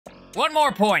One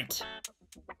more point.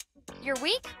 You're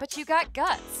weak, but you got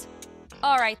guts.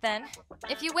 Alright then.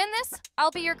 If you win this,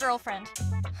 I'll be your girlfriend.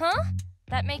 Huh?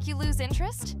 That make you lose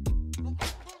interest?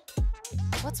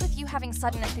 What's with you having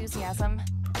sudden enthusiasm?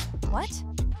 What?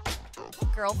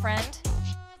 Girlfriend?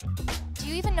 Do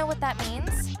you even know what that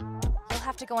means? You'll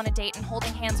have to go on a date and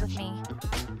holding hands with me.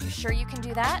 You sure you can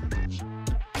do that?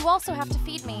 You also have to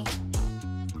feed me.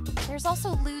 There's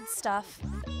also lewd stuff.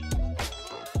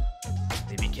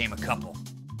 They became a couple.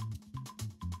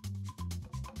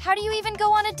 How do you even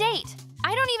go on a date?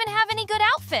 I don't even have any good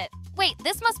outfit. Wait,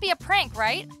 this must be a prank,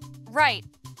 right?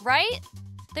 Right?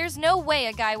 There's no way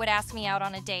a guy would ask me out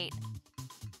on a date.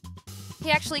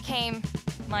 He actually came.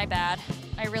 My bad.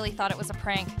 I really thought it was a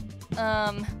prank.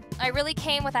 I really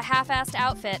came with a half-assed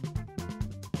outfit.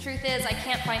 Truth is, I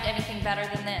can't find anything better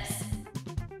than this.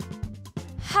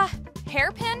 Ha!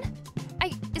 Hairpin?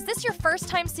 Is this your first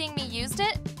time seeing me used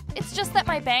it? It's just that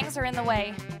my bangs are in the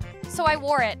way. So I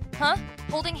wore it. Huh?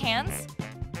 Holding hands?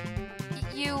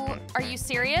 Are you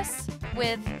serious?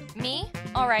 With me?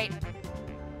 Alright.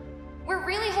 We're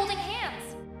really holding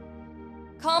hands.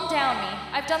 Calm down, me.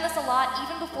 I've done this a lot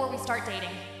even before we start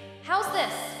dating. How's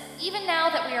this? Even now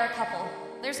that we are a couple,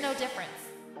 there's no difference.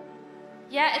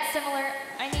 Yeah, it's similar.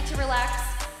 I need to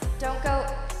relax. Don't go.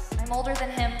 I'm older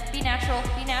than him. Be natural.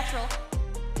 Be natural.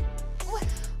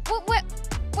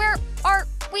 Where are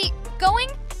we going?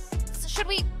 Should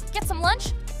we get some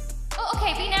lunch? Oh,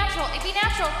 okay, be natural. Be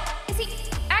natural. Is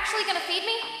he actually gonna feed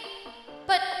me?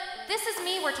 But this is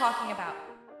me we're talking about.